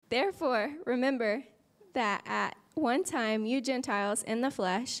Therefore, remember that at one time you Gentiles in the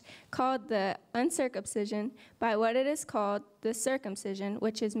flesh, called the uncircumcision by what it is called the circumcision,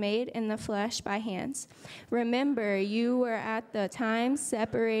 which is made in the flesh by hands. Remember, you were at the time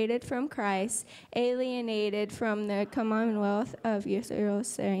separated from Christ, alienated from the commonwealth of Israel,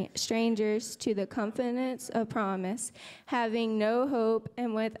 strangers to the confidence of promise, having no hope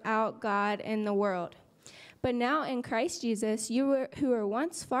and without God in the world. But now in Christ Jesus, you who were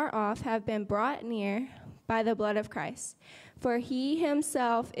once far off have been brought near by the blood of Christ. For he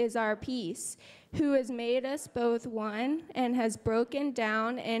himself is our peace, who has made us both one and has broken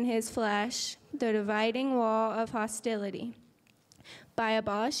down in his flesh the dividing wall of hostility, by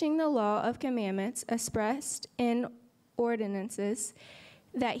abolishing the law of commandments expressed in ordinances,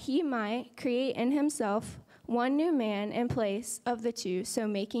 that he might create in himself one new man in place of the two, so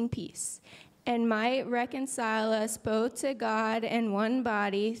making peace, and might reconcile us both to God in one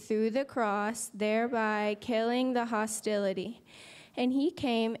body through the cross, thereby killing the hostility. And he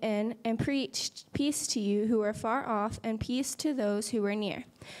came in and preached peace to you who were far off, and peace to those who were near.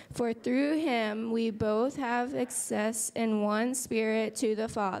 For through him we both have access in one Spirit to the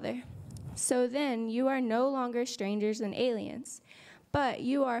Father. So then you are no longer strangers and aliens, but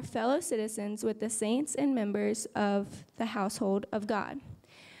you are fellow citizens with the saints and members of the household of God,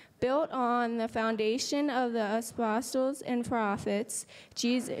 built on the foundation of the apostles and prophets,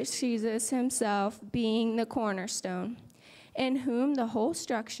 Jesus himself being the cornerstone, in whom the whole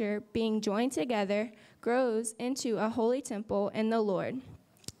structure, being joined together, grows into a holy temple in the Lord.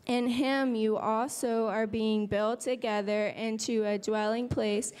 In him you also are being built together into a dwelling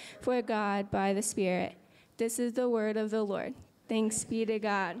place for God by the Spirit. This is the word of the Lord. Thanks be to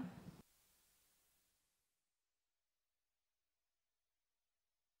God.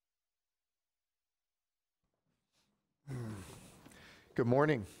 Good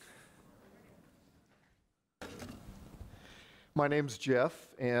morning. My name's Jeff,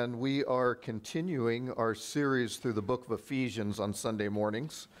 and we are continuing our series through the book of Ephesians on Sunday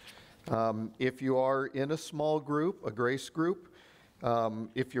mornings. If you are in a small group, a grace group,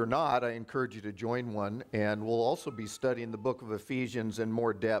 if you're not, I encourage you to join one, and we'll also be studying the book of Ephesians in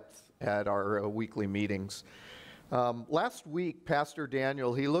more depth at our weekly meetings. Last week, Pastor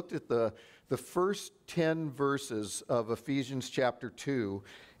Daniel, he looked at the first 10 verses of Ephesians chapter 2,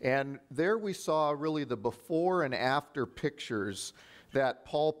 and there we saw really the before and after pictures that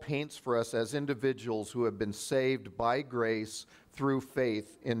Paul paints for us as individuals who have been saved by grace through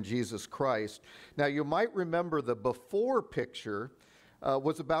faith in Jesus Christ. Now, you might remember the before picture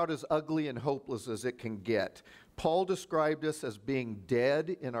was about as ugly and hopeless as it can get. Paul described us as being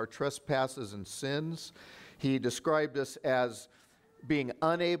dead in our trespasses and sins. He described us as being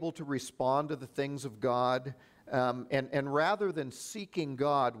unable to respond to the things of God. And rather than seeking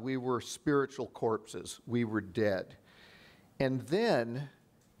God, we were spiritual corpses. We were dead. And then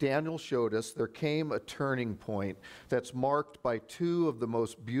Daniel showed us there came a turning point that's marked by two of the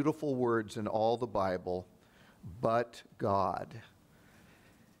most beautiful words in all the Bible, but God.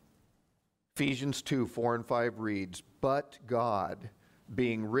 Ephesians 2, 4 and 5 reads, "But God,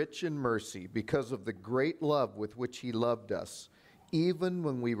 being rich in mercy, because of the great love with which he loved us, even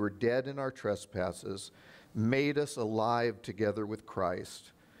when we were dead in our trespasses, made us alive together with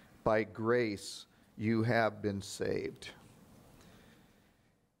Christ. By grace you have been saved."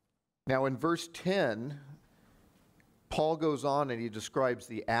 Now in verse 10, Paul goes on and he describes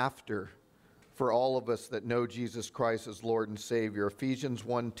the after for all of us that know Jesus Christ as Lord and Savior. Ephesians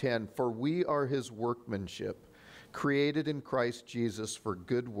 1:10, "For we are his workmanship, created in Christ Jesus for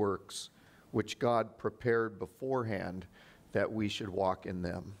good works, which God prepared beforehand that we should walk in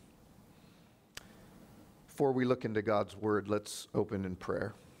them." Before we look into God's word, let's open in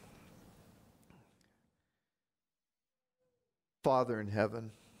prayer. Father in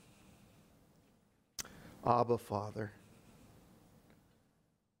heaven, Abba, Father,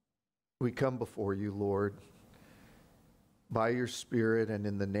 we come before you, Lord, by your Spirit and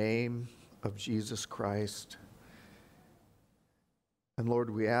in the name of Jesus Christ. And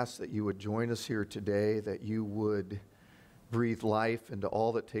Lord, we ask that you would join us here today, that you would breathe life into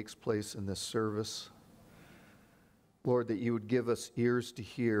all that takes place in this service. Lord, that you would give us ears to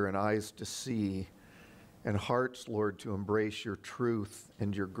hear and eyes to see, and hearts, Lord, to embrace your truth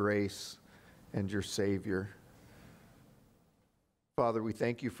and your grace and your Savior. Father, we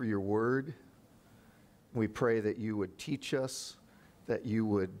thank you for your word. We pray that you would teach us, that you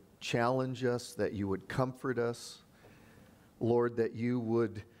would challenge us, that you would comfort us. Lord, that you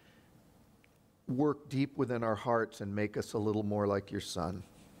would work deep within our hearts and make us a little more like your Son.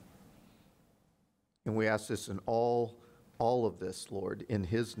 And we ask this in all all of this, Lord, in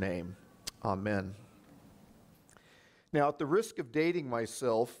his name. Amen. Now, at the risk of dating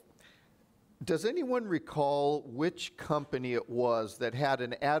myself, does anyone recall which company it was that had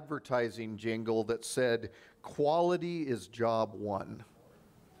an advertising jingle that said, "Quality is job one"?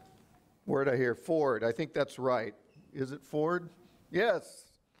 Where'd I hear? Ford. I think that's right. Is it Ford? Yes.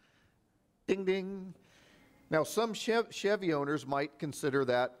 Ding, ding. Now, some Chevy owners might consider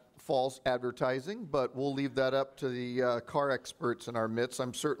that false advertising, but we'll leave that up to the car experts in our midst.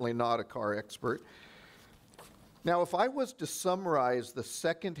 I'm certainly not a car expert. Now, if I was to summarize the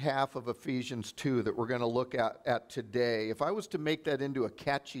second half of Ephesians 2 that we're going to look at today, if I was to make that into a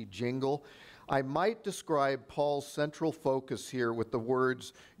catchy jingle, I might describe Paul's central focus here with the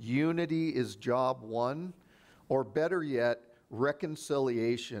words, "Unity is job one," or better yet,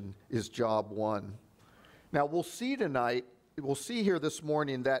 "Reconciliation is job one." Now, we'll see here this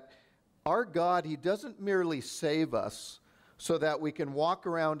morning that our God, he doesn't merely save us so that we can walk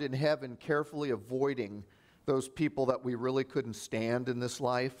around in heaven carefully avoiding those people that we really couldn't stand in this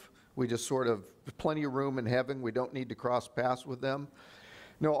life. We just there's plenty of room in heaven. We don't need to cross paths with them.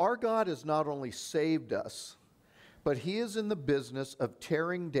 No, our God has not only saved us, but he is in the business of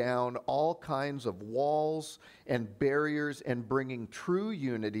tearing down all kinds of walls and barriers and bringing true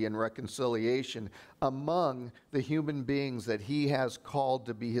unity and reconciliation among the human beings that he has called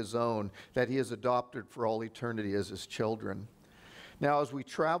to be his own, that he has adopted for all eternity as his children. Now, as we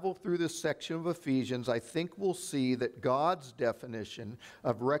travel through this section of Ephesians, I think we'll see that God's definition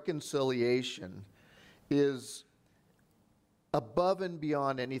of reconciliation is above and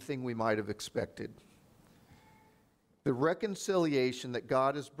beyond anything we might have expected. The reconciliation that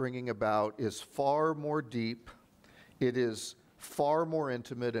God is bringing about is far more deep, it is far more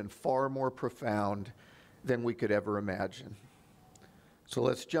intimate and far more profound than we could ever imagine. So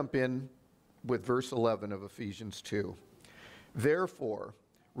let's jump in with verse 11 of Ephesians 2. "Therefore,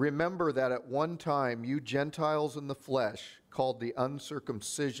 remember that at one time you Gentiles in the flesh, called the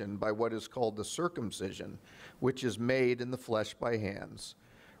uncircumcision by what is called the circumcision, which is made in the flesh by hands.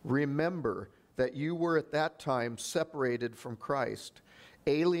 Remember that you were at that time separated from Christ,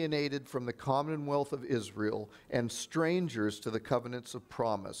 alienated from the commonwealth of Israel, and strangers to the covenants of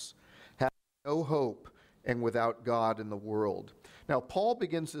promise, having no hope and without God in the world." Now, Paul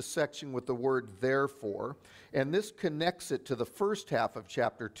begins this section with the word "therefore," and this connects it to the first half of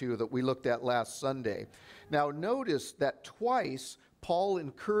chapter 2 that we looked at last Sunday. Now, notice that twice Paul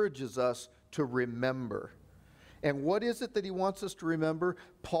encourages us to remember. And what is it that he wants us to remember?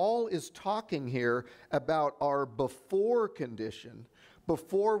 Paul is talking here about our before condition,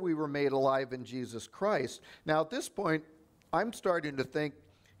 before we were made alive in Jesus Christ. Now, at this point, I'm starting to think,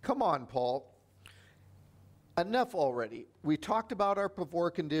 come on, Paul. Enough already. We talked about our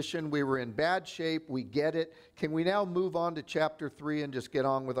before condition. We were in bad shape. We get it. Can we now move on to chapter 3 and just get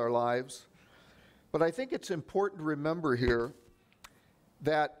on with our lives? But I think it's important to remember here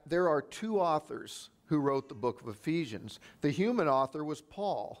that there are two authors who wrote the book of Ephesians. The human author was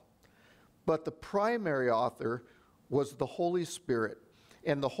Paul, but the primary author was the Holy Spirit.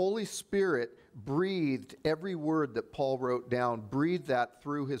 And the Holy Spirit breathed every word that Paul wrote down, breathed that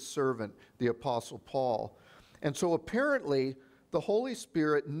through his servant, the Apostle Paul. And so apparently, the Holy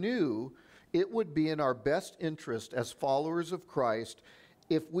Spirit knew it would be in our best interest as followers of Christ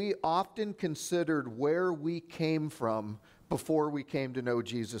if we often considered where we came from before we came to know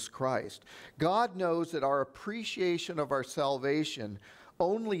Jesus Christ. God knows that our appreciation of our salvation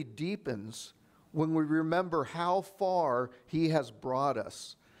only deepens when we remember how far he has brought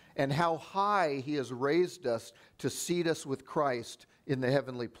us and how high he has raised us to seat us with Christ in the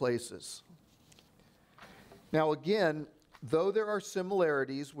heavenly places. Now again, though there are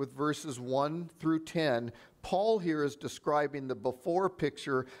similarities with verses 1 through 10, Paul here is describing the before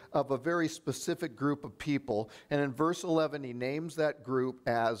picture of a very specific group of people. And in verse 11, he names that group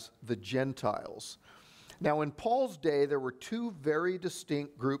as the Gentiles. Now in Paul's day, there were two very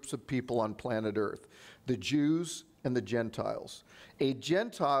distinct groups of people on planet Earth, the Jews and the Gentiles. A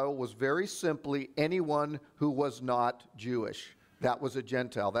Gentile was very simply anyone who was not Jewish. That was a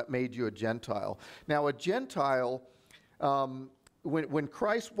Gentile. That made you a Gentile. Now, a Gentile, when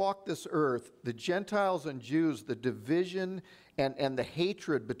Christ walked this earth, the Gentiles and Jews, the division and the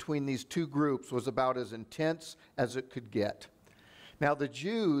hatred between these two groups was about as intense as it could get. Now, the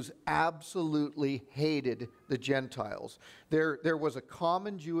Jews absolutely hated the Gentiles. There was a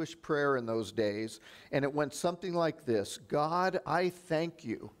common Jewish prayer in those days, and it went something like this: God, I thank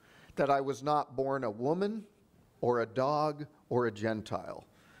you that I was not born a woman or a dog or a Gentile.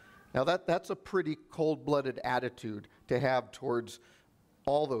 Now that's a pretty cold-blooded attitude to have towards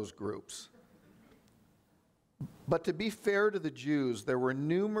all those groups. But to be fair to the Jews, there were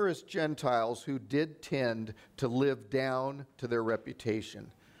numerous Gentiles who did tend to live down to their reputation.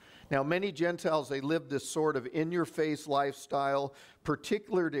 Now, many Gentiles, they lived this sort of in-your-face lifestyle,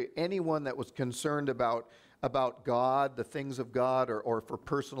 particular to anyone that was concerned about God, the things of God, or for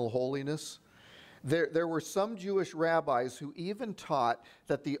personal holiness. There were some Jewish rabbis who even taught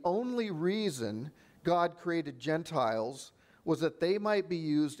that the only reason God created Gentiles was that they might be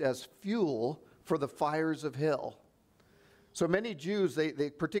used as fuel for the fires of hell. So many Jews, they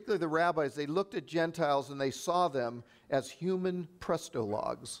particularly the rabbis, they looked at Gentiles and they saw them as human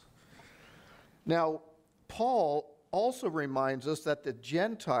prestologs. Now, Paul also reminds us that the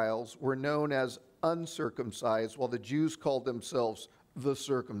Gentiles were known as uncircumcised, while the Jews called themselves the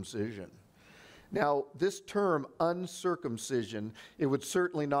circumcision. Now, this term uncircumcision, it would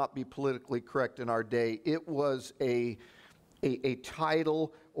certainly not be politically correct in our day. It was a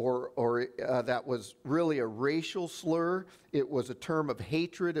title or that was really a racial slur. It was a term of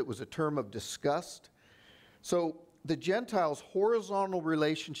hatred. It was a term of disgust. So the Gentiles' horizontal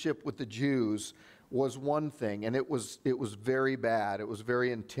relationship with the Jews was one thing, and it was very bad. It was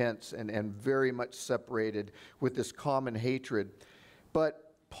very intense and very much separated with this common hatred.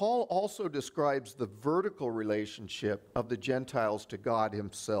 But Paul also describes the vertical relationship of the Gentiles to God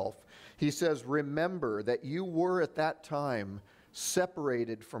himself. He says, remember that you were at that time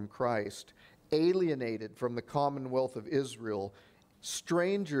separated from Christ, alienated from the commonwealth of Israel,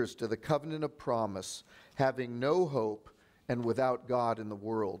 strangers to the covenant of promise, having no hope and without God in the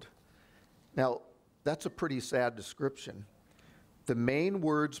world. Now, that's a pretty sad description. The main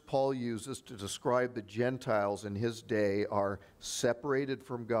words Paul uses to describe the Gentiles in his day are separated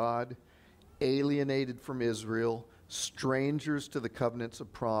from God, alienated from Israel, strangers to the covenants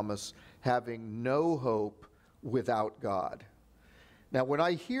of promise, having no hope without God. Now, when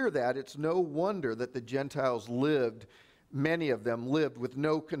I hear that, it's no wonder that the Gentiles lived, many of them lived with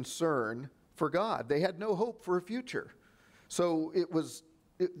no concern for God. They had no hope for a future. So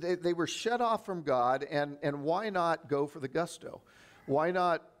they were shut off from God, and why not go for the gusto? Why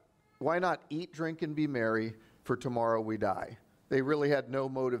not eat, drink, and be merry, for tomorrow we die? They really had no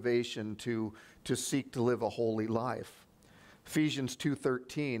motivation to seek to live a holy life. Ephesians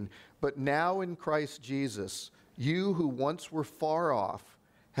 2:13, but now in Christ Jesus, you who once were far off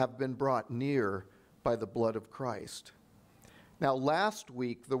have been brought near by the blood of Christ. Now, last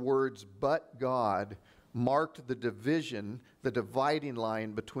week, the words, but God, marked the dividing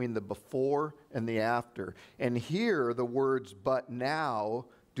line between the before and the after. And here, the words, but now,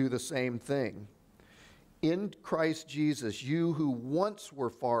 do the same thing. In Christ Jesus, you who once were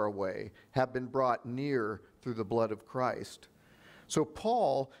far away have been brought near through the blood of Christ. So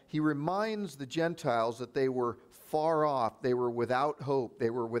Paul, he reminds the Gentiles that they were far off, they were without hope, they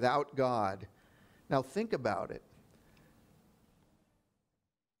were without God. Now think about it.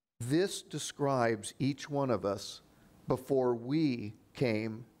 This describes each one of us before we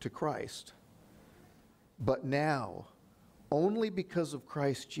came to Christ. But now, only because of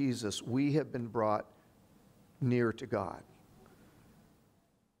Christ Jesus, we have been brought near to God.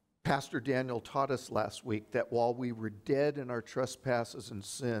 Pastor Daniel taught us last week that while we were dead in our trespasses and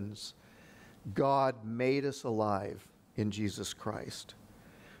sins, God made us alive in Jesus Christ.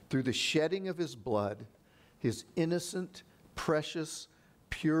 Through the shedding of his blood, his innocent, precious,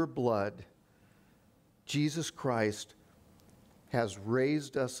 pure blood, Jesus Christ has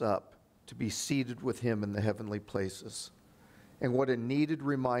raised us up to be seated with him in the heavenly places. And what a needed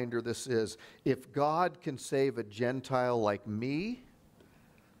reminder this is. If God can save a Gentile like me,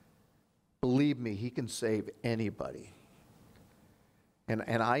 believe me, he can save anybody.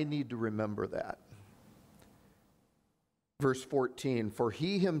 And I need to remember that. Verse 14, for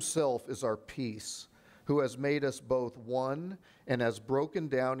he himself is our peace, who has made us both one and has broken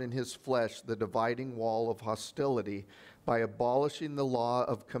down in his flesh the dividing wall of hostility by abolishing the law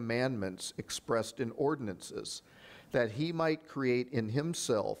of commandments expressed in ordinances, that he might create in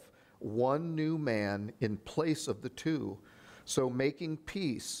himself one new man in place of the two, so making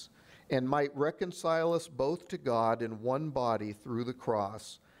peace, and might reconcile us both to God in one body through the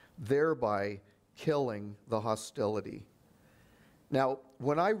cross, thereby killing the hostility. Now,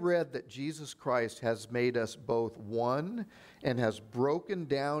 when I read that Jesus Christ has made us both one and has broken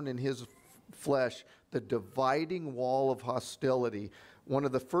down in his flesh the dividing wall of hostility, one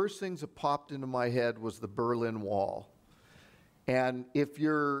of the first things that popped into my head was the Berlin Wall. And if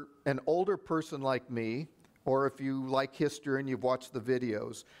you're an older person like me, or if you like history and you've watched the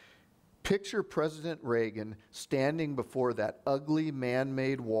videos, picture President Reagan standing before that ugly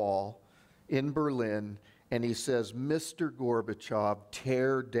man-made wall in Berlin, and he says, Mr. Gorbachev,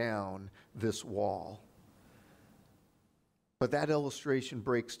 tear down this wall. But that illustration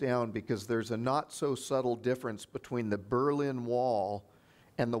breaks down because there's a not so subtle difference between the Berlin Wall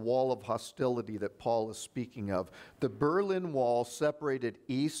and the wall of hostility that Paul is speaking of. The Berlin Wall separated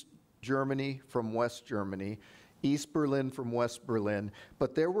East Germany from West Germany, East Berlin from West Berlin,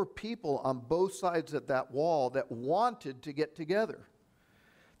 but there were people on both sides of that wall that wanted to get together.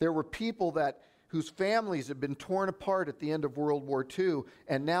 There were people whose families had been torn apart at the end of World War II,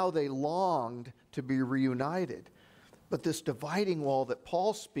 and now they longed to be reunited. But this dividing wall that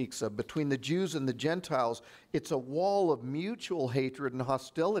Paul speaks of between the Jews and the Gentiles, it's a wall of mutual hatred and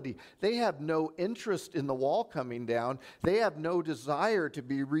hostility. They have no interest in the wall coming down. They have no desire to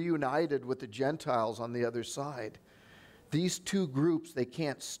be reunited with the Gentiles on the other side. These two groups, they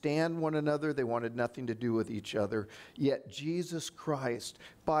can't stand one another. They wanted nothing to do with each other. Yet Jesus Christ,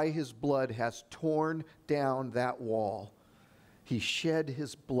 by his blood, has torn down that wall. He shed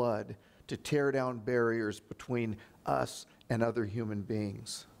his blood to tear down barriers between us and other human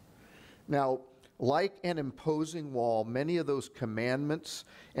beings. Now, like an imposing wall, many of those commandments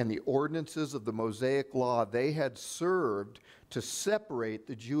and the ordinances of the Mosaic Law, they had served to separate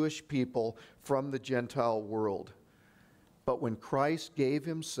the Jewish people from the Gentile world. But when Christ gave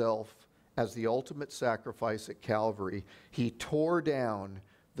himself as the ultimate sacrifice at Calvary, he tore down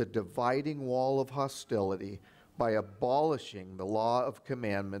the dividing wall of hostility by abolishing the law of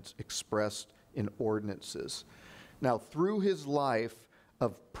commandments expressed in ordinances. Now, through his life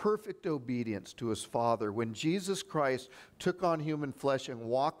of perfect obedience to his Father, when Jesus Christ took on human flesh and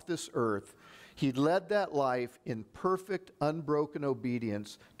walked this earth, he led that life in perfect, unbroken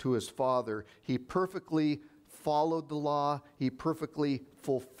obedience to his Father. He perfectly followed the law. He perfectly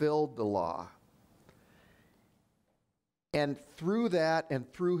fulfilled the law. And through that and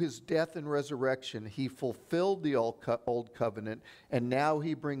through his death and resurrection, he fulfilled the old covenant, and now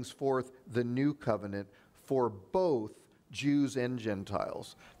he brings forth the new covenant for both Jews and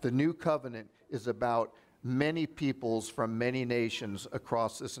Gentiles. The new covenant is about many peoples from many nations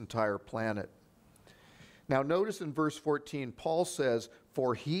across this entire planet. Now notice in verse 14, Paul says,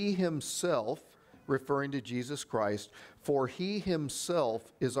 "For he himself," referring to Jesus Christ, "for he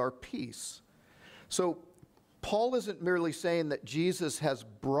himself is our peace." So Paul isn't merely saying that Jesus has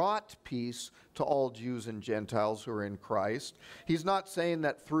brought peace to all Jews and Gentiles who are in Christ. He's not saying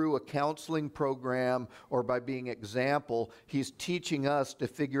that through a counseling program or by being example, he's teaching us to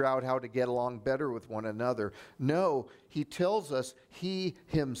figure out how to get along better with one another. No, he tells us he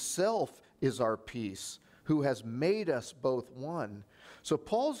himself is our peace, who has made us both one. So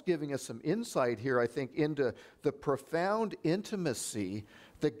Paul's giving us some insight here, I think, into the profound intimacy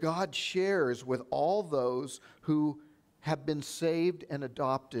that God shares with all those who have been saved and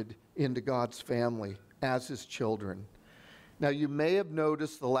adopted into God's family as his children. Now, you may have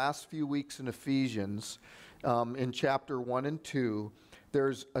noticed the last few weeks in Ephesians, in chapter 1 and 2,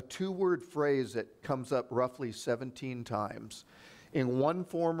 there's a two-word phrase that comes up roughly 17 times. In one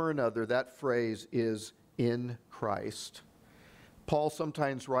form or another, that phrase is "in Christ." Paul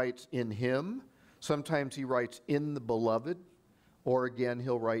sometimes writes "in him," sometimes he writes "in the beloved," or again,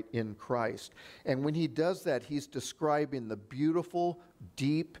 he'll write "in Christ." And when he does that, he's describing the beautiful,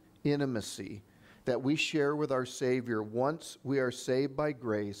 deep intimacy that we share with our Savior once we are saved by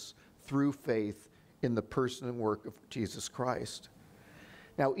grace through faith in the person and work of Jesus Christ.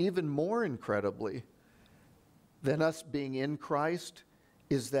 Now, even more incredibly than us being in Christ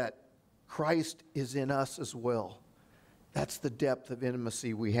is that Christ is in us as well. That's the depth of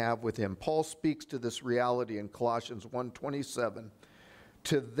intimacy we have with him. Paul speaks to this reality in Colossians 1:27.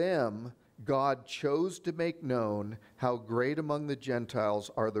 "To them God chose to make known how great among the Gentiles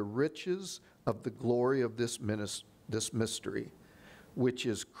are the riches of the glory of this mystery, which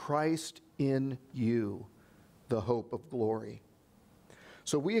is Christ in you, the hope of glory."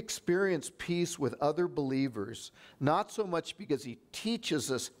 So we experience peace with other believers, not so much because he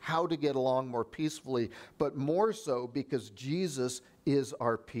teaches us how to get along more peacefully, but more so because Jesus is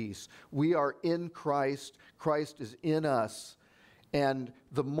our peace. We are in Christ. Christ is in us. And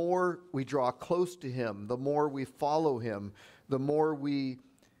the more we draw close to him, the more we follow him, the more we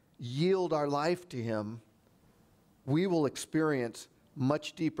yield our life to him, we will experience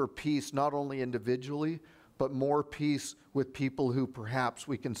much deeper peace, not only individually, but more peace with people who perhaps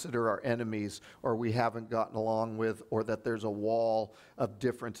we consider our enemies or we haven't gotten along with, or that there's a wall of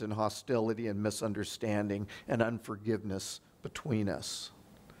difference and hostility and misunderstanding and unforgiveness between us.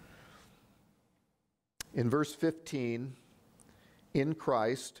 In verse 15, "In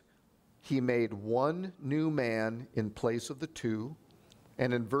Christ, he made one new man in place of the two."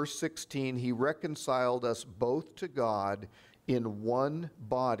 And in verse 16, "He reconciled us both to God in one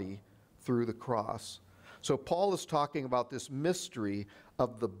body through the cross." So Paul is talking about this mystery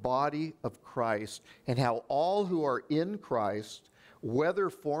of the body of Christ and how all who are in Christ, whether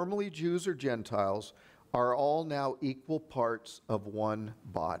formerly Jews or Gentiles, are all now equal parts of one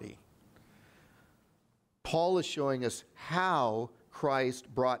body. Paul is showing us how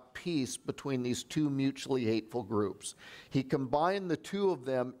Christ brought peace between these two mutually hateful groups. He combined the two of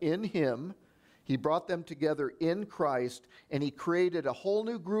them in him. He brought them together in Christ, and he created a whole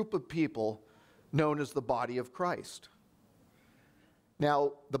new group of people known as the body of Christ.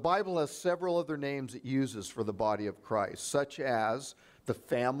 Now, the Bible has several other names it uses for the body of Christ, such as the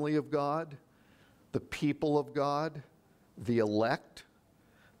family of God, the people of God, the elect,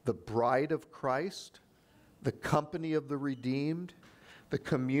 the bride of Christ, the company of the redeemed, the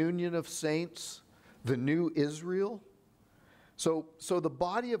communion of saints, the new Israel. So the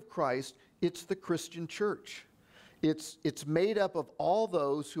body of Christ, it's the Christian church. It's made up of all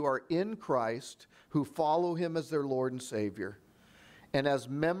those who are in Christ, who follow him as their Lord and Savior. And as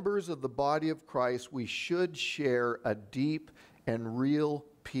members of the body of Christ, we should share a deep and real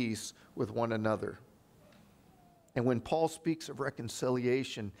peace with one another. And when Paul speaks of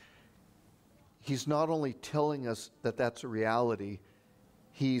reconciliation, he's not only telling us that that's a reality,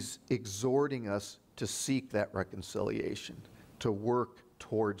 he's exhorting us to seek that reconciliation, to work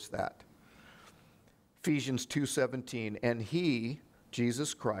towards that. Ephesians 2:17, and he,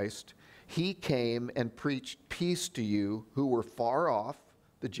 Jesus Christ, he came and preached peace to you who were far off,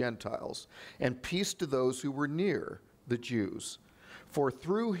 the Gentiles, and peace to those who were near, the Jews. For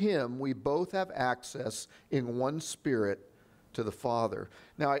through him we both have access in one Spirit to the Father.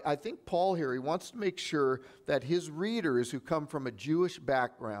 Now, I think Paul here, he wants to make sure that his readers who come from a Jewish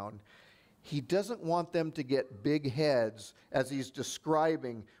background, he doesn't want them to get big heads as he's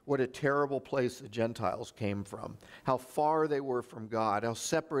describing what a terrible place the Gentiles came from, how far they were from God, how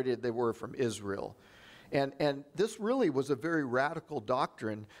separated they were from Israel. And this really was a very radical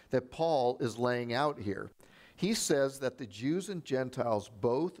doctrine that Paul is laying out here. He says that the Jews and Gentiles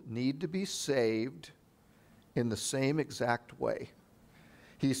both need to be saved in the same exact way.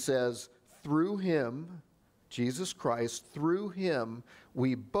 He says, through him, Jesus Christ, through him,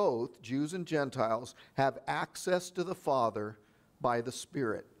 we both, Jews and Gentiles, have access to the Father by the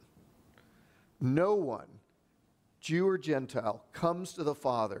Spirit. No one, Jew or Gentile, comes to the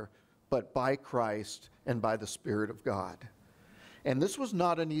Father but by Christ and by the Spirit of God. And this was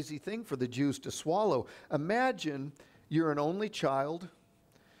not an easy thing for the Jews to swallow. Imagine you're an only child.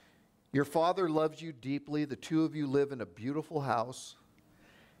 Your father loves you deeply. The two of you live in a beautiful house.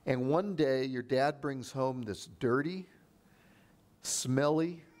 And one day your dad brings home this dirty,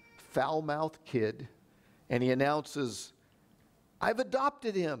 smelly, foul-mouthed kid, and he announces, I've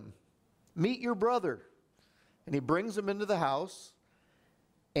adopted him. Meet your brother. And he brings him into the house,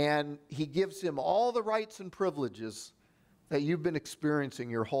 and he gives him all the rights and privileges that you've been experiencing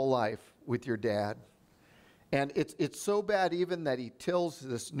your whole life with your dad. And it's so bad even that he tells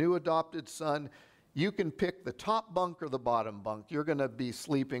this new adopted son, you can pick the top bunk or the bottom bunk. You're going to be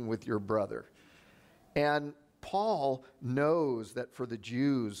sleeping with your brother. And Paul knows that for the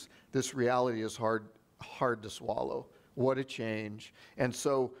Jews, this reality is hard to swallow. What a change. And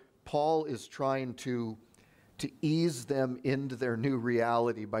so Paul is trying to ease them into their new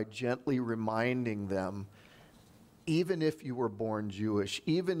reality by gently reminding them, even if you were born Jewish,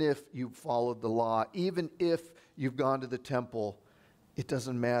 even if you followed the law, even if you've gone to the temple, it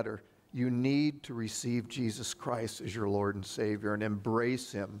doesn't matter. You need to receive Jesus Christ as your Lord and Savior and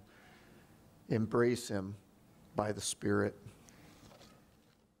embrace him. Embrace him by the Spirit.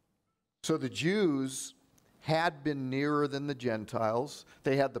 So the Jews had been nearer than the Gentiles.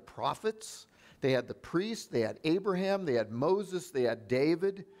 They had the prophets, they had the priests, they had Abraham, they had Moses, they had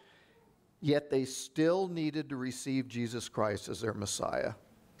David, yet they still needed to receive Jesus Christ as their Messiah.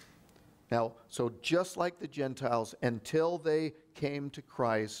 Now, so just like the Gentiles, until they came to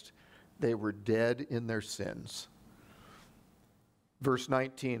Christ, they were dead in their sins. Verse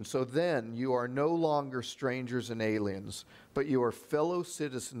 19, so then you are no longer strangers and aliens, but you are fellow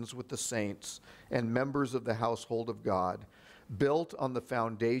citizens with the saints and members of the household of God, built on the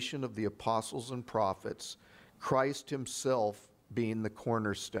foundation of the apostles and prophets, Christ himself being the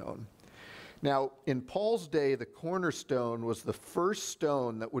cornerstone. Now, in Paul's day, the cornerstone was the first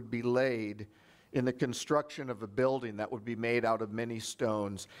stone that would be laid in the construction of a building that would be made out of many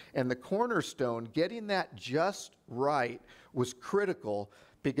stones. And the cornerstone, getting that just right, was critical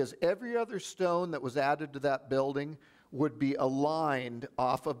because every other stone that was added to that building would be aligned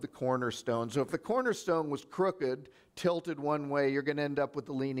off of the cornerstone. So if the cornerstone was crooked, tilted one way, you're going to end up with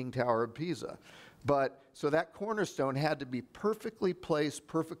the Leaning Tower of Pisa. So that cornerstone had to be perfectly placed,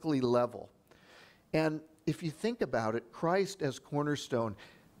 perfectly level. And if you think about it, Christ as cornerstone,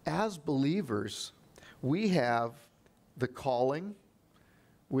 as believers, we have the calling,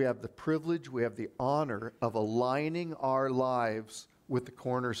 we have the privilege, we have the honor of aligning our lives with the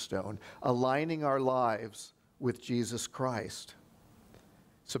cornerstone, aligning our lives with Jesus Christ.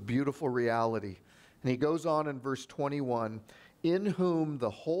 It's a beautiful reality. And he goes on in verse 21, in whom the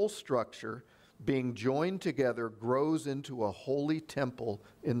whole structure, being joined together, grows into a holy temple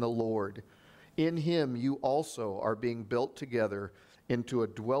in the Lord. In him you also are being built together into a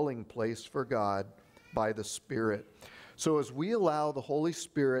dwelling place for God by the Spirit. So as we allow the Holy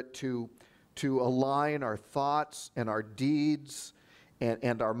Spirit to align our thoughts and our deeds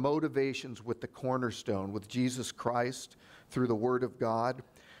and our motivations with the cornerstone, with Jesus Christ through the Word of God,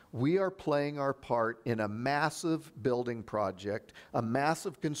 we are playing our part in a massive building project, a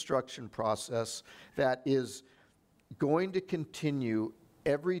massive construction process that is going to continue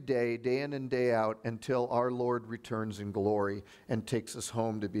every day, day in and day out, until our Lord returns in glory and takes us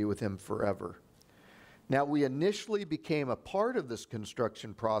home to be with him forever. Now, we initially became a part of this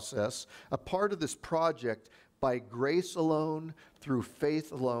construction process, a part of this project by grace alone, through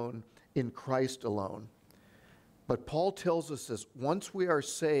faith alone, in Christ alone. But Paul tells us this, once we are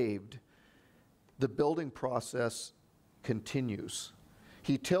saved, the building process continues.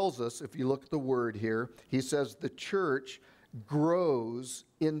 He tells us, if you look at the word here, he says the church grows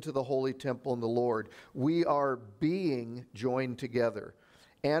into the holy temple in the Lord. We are being joined together,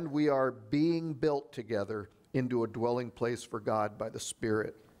 and we are being built together into a dwelling place for God by the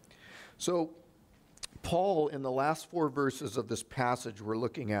Spirit. So, Paul, in the last 4 verses of this passage we're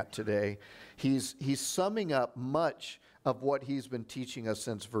looking at today, he's summing up much of what he's been teaching us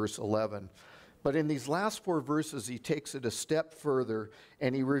since verse 11. But in these last 4 verses, he takes it a step further,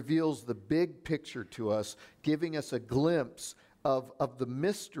 and he reveals the big picture to us, giving us a glimpse of the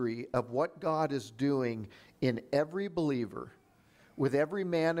mystery of what God is doing in every believer, with every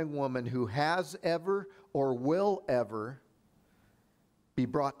man and woman who has ever or will ever be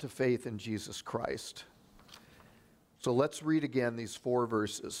brought to faith in Jesus Christ. So let's read again these 4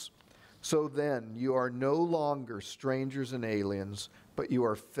 verses. So then, you are no longer strangers and aliens, but you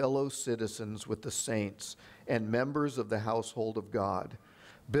are fellow citizens with the saints and members of the household of God,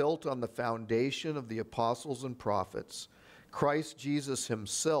 built on the foundation of the apostles and prophets, Christ Jesus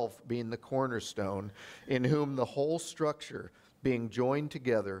himself being the cornerstone, in whom the whole structure, being joined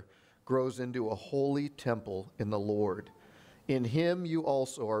together, grows into a holy temple in the Lord. In him you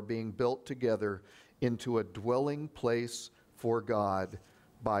also are being built together into a dwelling place for God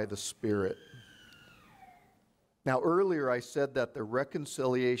by the Spirit. Now, earlier I said that the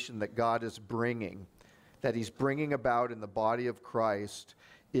reconciliation that God is bringing, that he's bringing about in the body of Christ,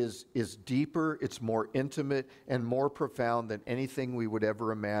 is deeper, it's more intimate, and more profound than anything we would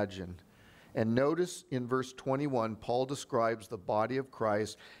ever imagine. And notice in verse 21, Paul describes the body of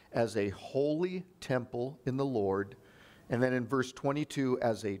Christ as a holy temple in the Lord, and then in verse 22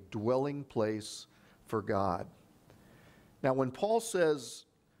 as a dwelling place for God. Now, when Paul says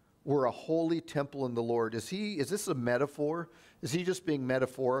we're a holy temple in the Lord, is this a metaphor? Is he just being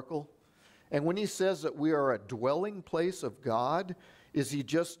metaphorical? And when he says that we are a dwelling place of God, is he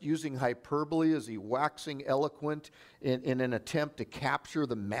just using hyperbole? Is he waxing eloquent in an attempt to capture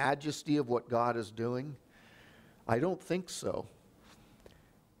the majesty of what God is doing? I don't think so.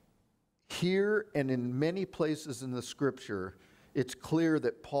 Here and in many places in the Scripture, it's clear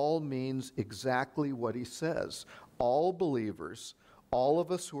that Paul means exactly what he says. All believers, all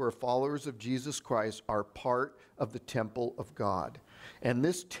of us who are followers of Jesus Christ, are part of the temple of God. And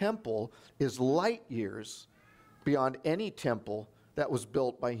this temple is light years beyond any temple that was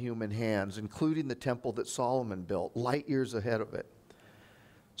built by human hands, including the temple that Solomon built, light years ahead of it.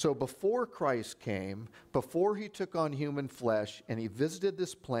 So before Christ came, before he took on human flesh and he visited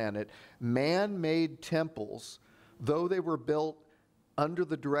this planet, man-made temples, though they were built under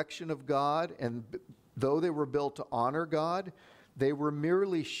the direction of God and though they were built to honor God, they were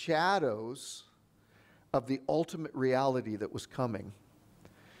merely shadows of the ultimate reality that was coming.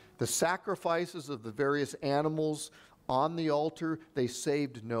 The sacrifices of the various animals on the altar, they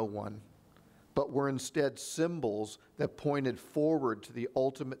saved no one, but were instead symbols that pointed forward to the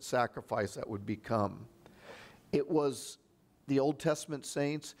ultimate sacrifice that would become. It was the Old Testament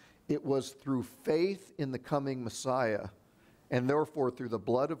saints, it was through faith in the coming Messiah, and therefore through the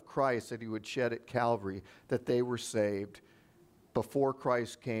blood of Christ that he would shed at Calvary, that they were saved. Before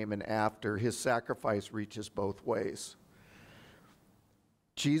Christ came and after, his sacrifice reaches both ways.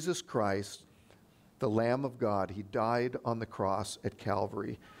 Jesus Christ, the Lamb of God, he died on the cross at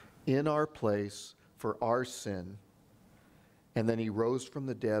Calvary in our place for our sin. and then he rose from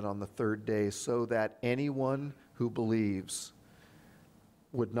the dead on the third day, so that anyone who believes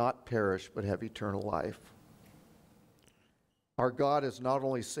would not perish but have eternal life. Our God has not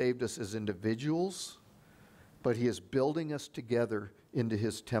only saved us as individuals, but he is building us together into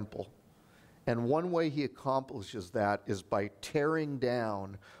his temple. And one way he accomplishes that is by tearing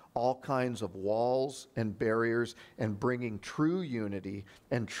down all kinds of walls and barriers and bringing true unity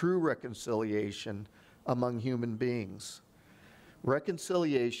and true reconciliation among human beings.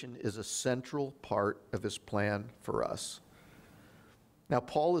 Reconciliation is a central part of his plan for us. Now,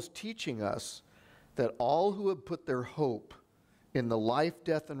 Paul is teaching us that all who have put their hope in the life,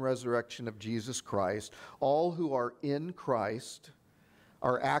 death, and resurrection of Jesus Christ, all who are in Christ,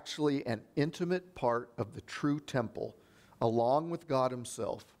 are actually an intimate part of the true temple, along with God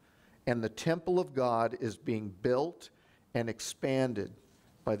himself. And the temple of God is being built and expanded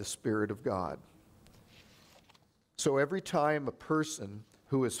by the Spirit of God. So every time a person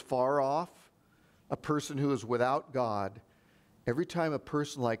who is far off, a person who is without God, every time a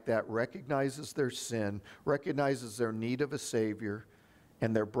person like that recognizes their sin, recognizes their need of a Savior,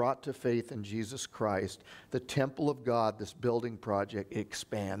 and they're brought to faith in Jesus Christ, the temple of God, this building project, it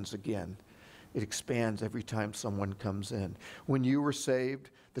expands again. It expands every time someone comes in. When you were saved,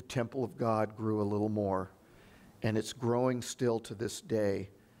 the temple of God grew a little more, and it's growing still to this day.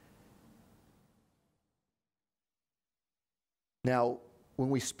 Now, when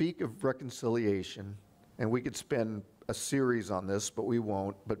we speak of reconciliation, and we could spend a series on this, but we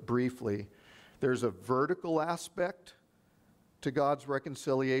won't, but briefly, there's a vertical aspect to God's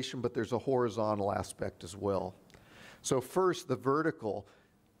reconciliation, but there's a horizontal aspect as well. So first, the vertical,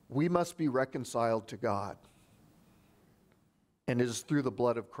 we must be reconciled to God. And it is through the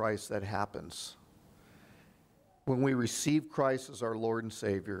blood of Christ that happens. When we receive Christ as our Lord and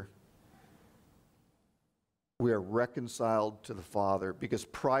Savior, we are reconciled to the Father, because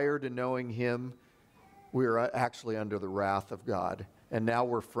prior to knowing him, we are actually under the wrath of God. And now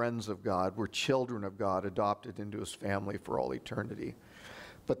we're friends of God. We're children of God, adopted into his family for all eternity.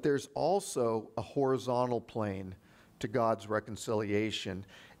 But there's also a horizontal plane to God's reconciliation.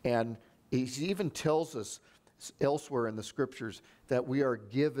 And he even tells us elsewhere in the scriptures that we are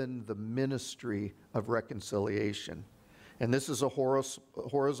given the ministry of reconciliation. And this is a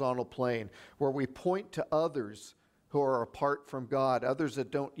horizontal plane where we point to others who are apart from God, others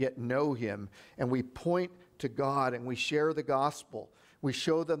that don't yet know him, and we point to God and we share the gospel. We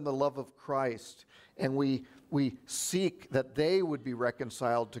show them the love of Christ, and we seek that they would be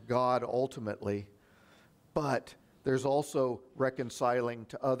reconciled to God ultimately. But there's also reconciling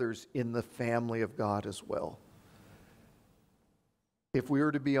to others in the family of God as well. If we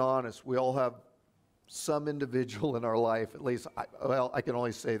were to be honest, we all have some individual in our life, at least, I can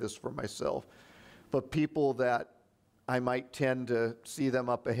only say this for myself, but people that I might tend to see them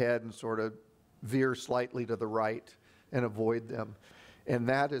up ahead and sort of veer slightly to the right and avoid them. And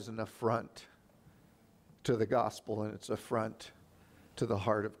that is an affront to the gospel, and it's an affront to the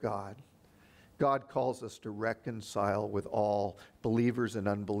heart of God. God calls us to reconcile with all, believers and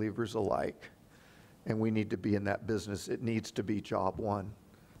unbelievers alike. And we need to be in that business. It needs to be job one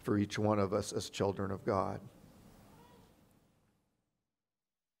for each one of us as children of God.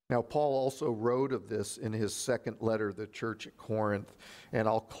 Now, Paul also wrote of this in his second letter to the church at Corinth. And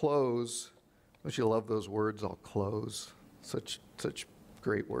I'll close. Don't you love those words? I'll close. Such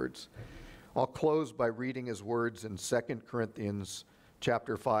great words. I'll close by reading his words in 2 Corinthians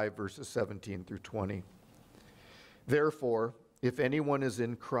chapter 5, verses 17 through 20. Therefore, if anyone is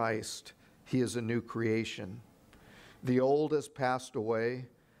in Christ, he is a new creation. The old has passed away.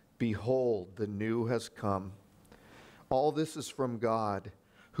 Behold, the new has come. All this is from God,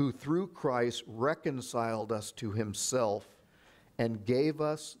 who through Christ reconciled us to himself and gave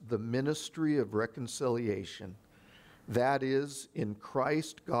us the ministry of reconciliation. That is, in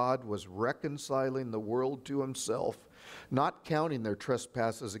Christ God was reconciling the world to himself, not counting their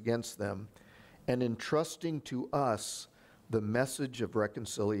trespasses against them, and entrusting to us the message of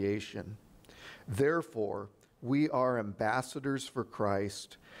reconciliation. Therefore, we are ambassadors for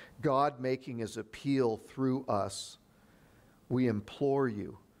Christ, God making his appeal through us. We implore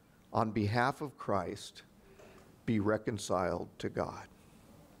you, on behalf of Christ, be reconciled to God.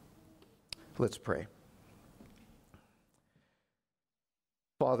 Let's pray.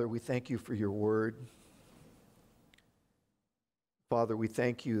 Father, we thank you for your word. Father, we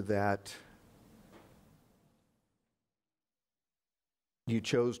thank you that you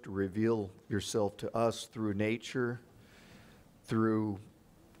chose to reveal yourself to us through nature, through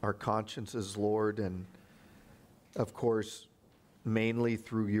our consciences, Lord, and of course, mainly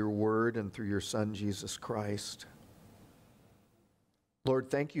through your word and through your Son, Jesus Christ. Lord,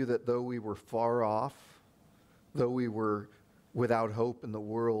 thank you that though we were far off, though we were without hope in the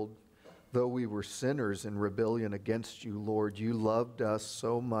world, though we were sinners in rebellion against you, Lord, you loved us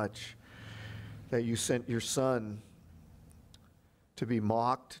so much that you sent your Son to be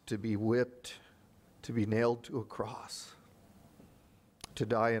mocked, to be whipped, to be nailed to a cross, to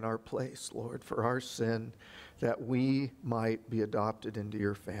die in our place, Lord, for our sin, that we might be adopted into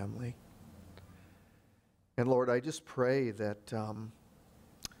your family. And Lord, I just pray that,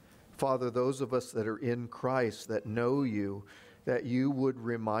 Father, those of us that are in Christ, that know you, that you would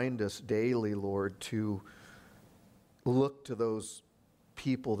remind us daily, Lord, to look to those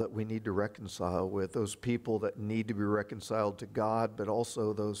people that we need to reconcile with, those people that need to be reconciled to God, but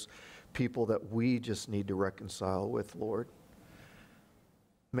also those people that we just need to reconcile with, Lord.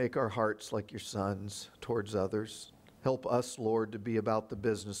 Make our hearts like your Son's towards others. Help us, Lord, to be about the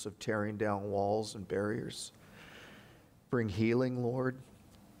business of tearing down walls and barriers. Bring healing, Lord.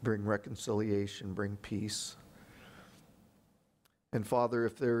 Bring reconciliation. Bring peace. And Father,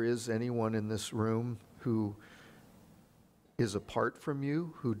 if there is anyone in this room who is apart from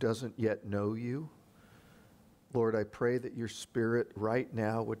you, who doesn't yet know you, Lord, I pray that your Spirit right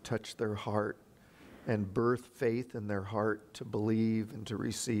now would touch their heart and birth faith in their heart to believe and to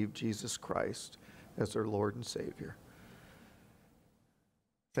receive Jesus Christ as their Lord and Savior.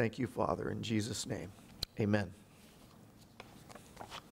 Thank you, Father, in Jesus' name. Amen.